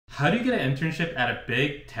How do you get an internship at a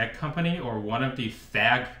big tech company or one of the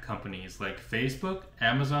FAG companies like Facebook,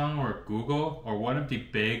 Amazon, or Google, or one of the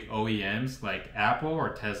big OEMs like Apple or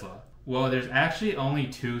Tesla? Well, there's actually only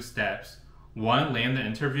 2 steps. 1, land the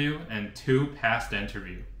interview, and 2, pass the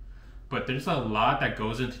interview. But there's a lot that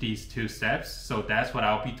goes into these 2 steps, so that's what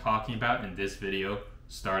I'll be talking about in this video,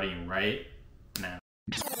 starting right now.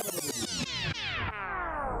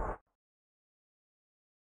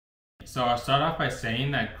 So I'll start off by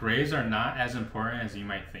saying that grades are not as important as you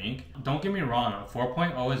might think. Don't get me wrong, a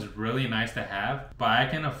 4.0 is really nice to have, but I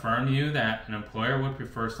can affirm to you that an employer would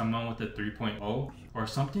prefer someone with a 3.0 or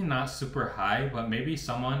something not super high, but maybe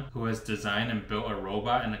someone who has designed and built a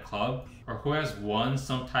robot in a club or who has won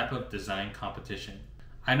some type of design competition.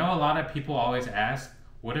 I know a lot of people always ask,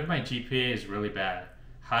 what if my GPA is really bad?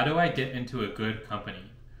 How do I get into a good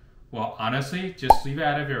company? Well, honestly, just leave it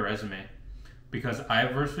out of your resume, because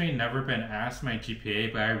I've virtually never been asked my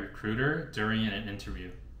GPA by a recruiter during an interview.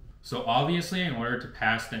 So obviously, in order to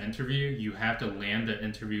pass the interview, you have to land the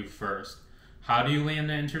interview first. How do you land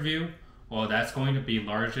the interview? Well, that's going to be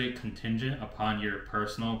largely contingent upon your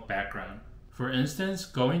personal background. For instance,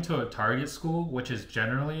 going to a target school, which is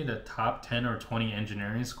generally the top 10 or 20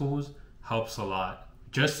 engineering schools, helps a lot.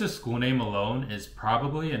 Just the school name alone is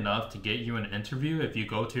probably enough to get you an interview if you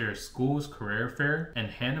go to your school's career fair and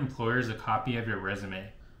hand employers a copy of your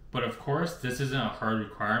resume. But of course, this isn't a hard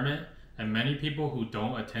requirement, and many people who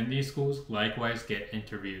don't attend these schools likewise get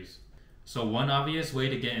interviews. So one obvious way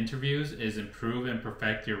to get interviews is improve and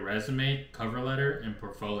perfect your resume, cover letter, and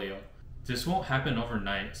portfolio. This won't happen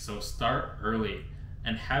overnight, so start early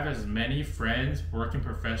and have as many friends, working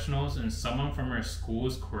professionals, and someone from your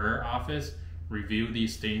school's career office review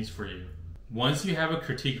these things for you. Once you have a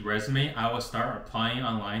critiqued resume, I will start applying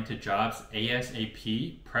online to jobs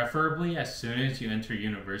ASAP, preferably as soon as you enter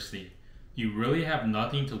university. You really have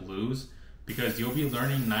nothing to lose because you'll be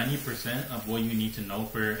learning 90% of what you need to know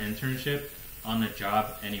for your internship on the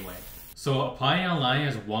job anyway. So applying online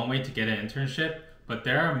is one way to get an internship, but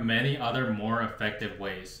there are many other more effective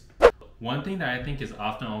ways. One thing that I think is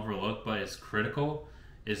often overlooked but is critical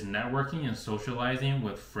is networking and socializing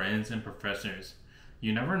with friends and professors.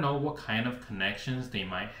 You never know what kind of connections they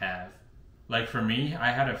might have. Like for me,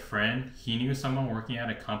 I had a friend, he knew someone working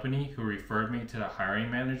at a company who referred me to the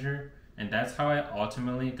hiring manager, and that's how I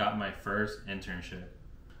ultimately got my first internship.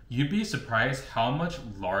 You'd be surprised how much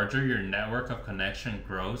larger your network of connection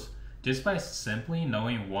grows just by simply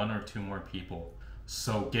knowing 1 or 2 more people.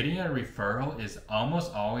 So getting a referral is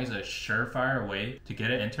almost always a surefire way to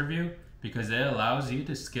get an interview, because it allows you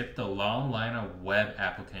to skip the long line of web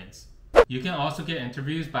applicants. You can also get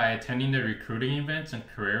interviews by attending the recruiting events and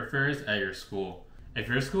career fairs at your school. If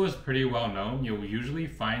your school is pretty well known, you'll usually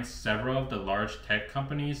find several of the large tech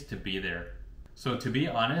companies to be there. So to be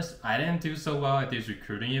honest, I didn't do so well at these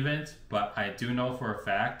recruiting events, but I do know for a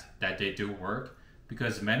fact that they do work,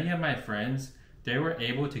 because many of my friends, they were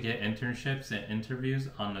able to get internships and interviews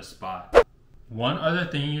on the spot. One other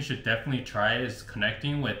thing you should definitely try is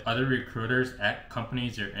connecting with other recruiters at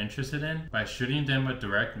companies you're interested in by shooting them a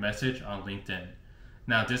direct message on LinkedIn.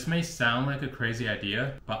 Now, this may sound like a crazy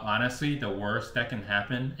idea, but honestly, the worst that can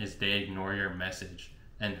happen is they ignore your message.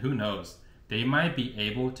 And who knows, they might be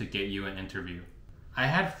able to get you an interview. I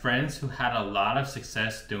had friends who had a lot of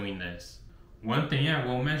success doing this. One thing I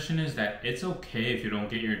will mention is that it's okay if you don't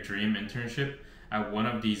get your dream internship at one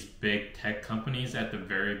of these big tech companies at the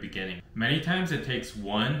very beginning. Many times it takes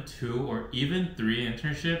 1, 2, or even 3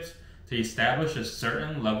 internships to establish a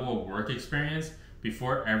certain level of work experience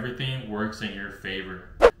before everything works in your favor.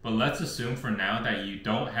 But let's assume for now that you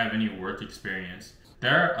don't have any work experience.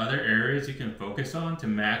 There are other areas you can focus on to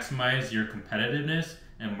maximize your competitiveness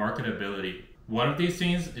and marketability. One of these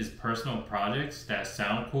things is personal projects that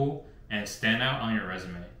sound cool and stand out on your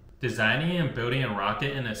resume. Designing and building a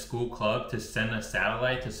rocket in a school club to send a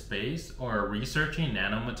satellite to space, or researching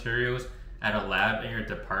nanomaterials at a lab in your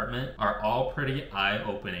department are all pretty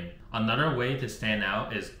eye-opening. Another way to stand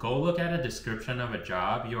out is go look at a description of a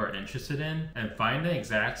job you are interested in and find the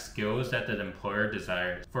exact skills that the employer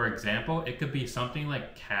desires. For example, it could be something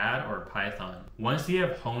like CAD or Python. Once you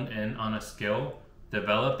have honed in on a skill,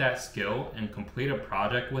 develop that skill and complete a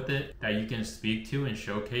project with it that you can speak to and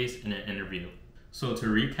showcase in an interview. So to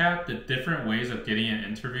recap, the different ways of getting an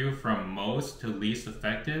interview from most to least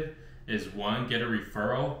effective is 1, get a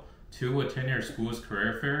referral, 2, attend your school's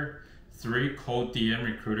career fair, 3, cold DM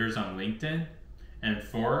recruiters on LinkedIn, and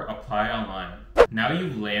 4, apply online. Now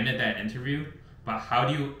you've landed that interview, but how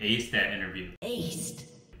do you ace that interview? Aced.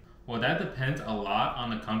 Well, that depends a lot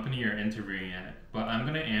on the company you're interviewing at, but I'm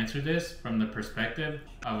going to answer this from the perspective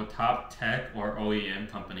of a top tech or OEM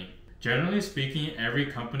company. Generally speaking, every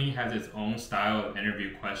company has its own style of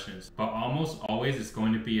interview questions, but almost always it's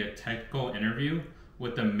going to be a technical interview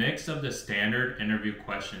with a mix of the standard interview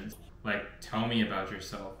questions, like tell me about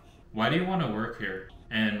yourself, why do you want to work here,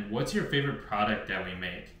 and what's your favorite product that we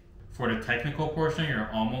make. For the technical portion, you're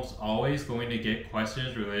almost always going to get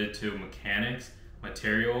questions related to mechanics,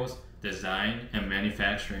 materials, design, and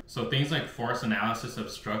manufacturing. So things like force analysis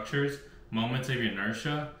of structures, moments of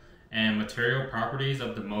inertia, and material properties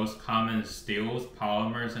of the most common steels,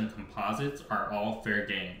 polymers, and composites are all fair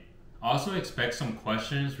game. Also expect some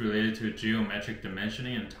questions related to geometric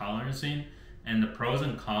dimensioning and tolerancing, and the pros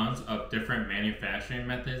and cons of different manufacturing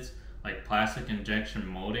methods like plastic injection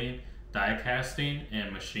molding, die casting,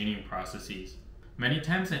 and machining processes. Many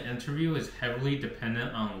times an interview is heavily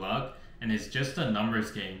dependent on luck and it's just a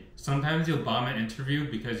numbers game. Sometimes you'll bomb an interview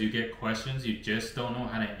because you get questions you just don't know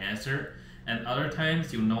how to answer, and other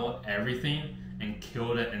times you'll know everything and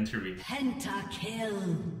kill the interview.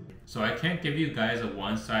 Pentakill. So I can't give you guys a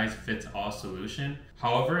one-size-fits-all solution.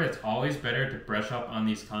 However, it's always better to brush up on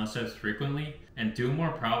these concepts frequently and do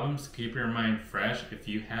more problems to keep your mind fresh if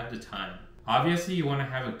you have the time. Obviously, you want to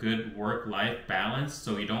have a good work-life balance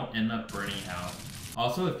so you don't end up burning out.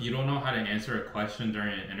 Also, if you don't know how to answer a question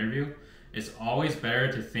during an interview, it's always better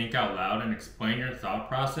to think out loud and explain your thought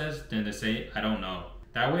process than to say, I don't know.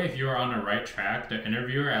 That way, if you are on the right track, the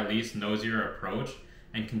interviewer at least knows your approach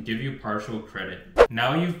and can give you partial credit.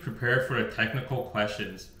 Now you've prepared for the technical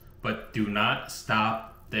questions, but do not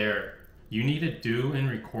stop there. You need to do and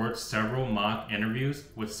record several mock interviews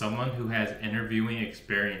with someone who has interviewing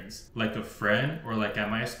experience. Like a friend, or like at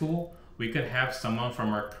my school, we could have someone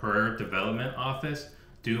from our career development office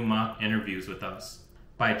do mock interviews with us.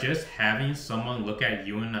 By just having someone look at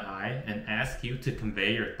you in the eye and ask you to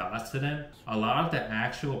convey your thoughts to them, a lot of the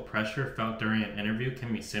actual pressure felt during an interview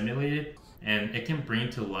can be simulated, and it can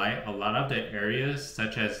bring to light a lot of the areas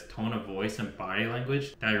such as tone of voice and body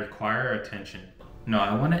language that require attention. Now,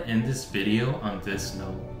 I want to end this video on this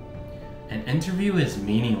note. An interview is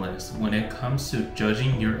meaningless when it comes to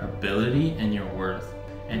judging your ability and your worth.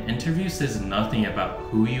 An interview says nothing about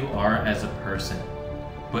who you are as a person,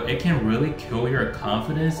 but it can really kill your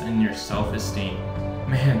confidence and your self-esteem.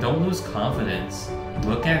 Man, don't lose confidence.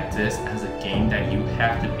 Look at this as a game that you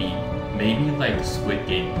have to beat, maybe like Squid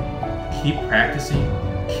Game. Keep practicing,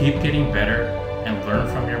 keep getting better, and learn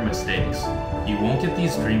from your mistakes. You won't get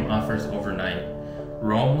these dream offers overnight.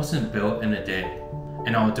 Rome wasn't built in a day.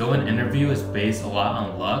 And although an interview is based a lot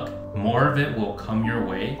on luck, more of it will come your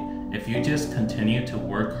way if you just continue to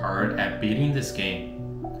work hard at beating this game.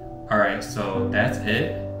 Alright, so that's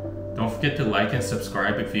it. Don't forget to like and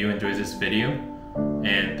subscribe if you enjoyed this video.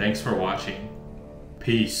 And thanks for watching.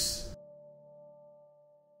 Peace.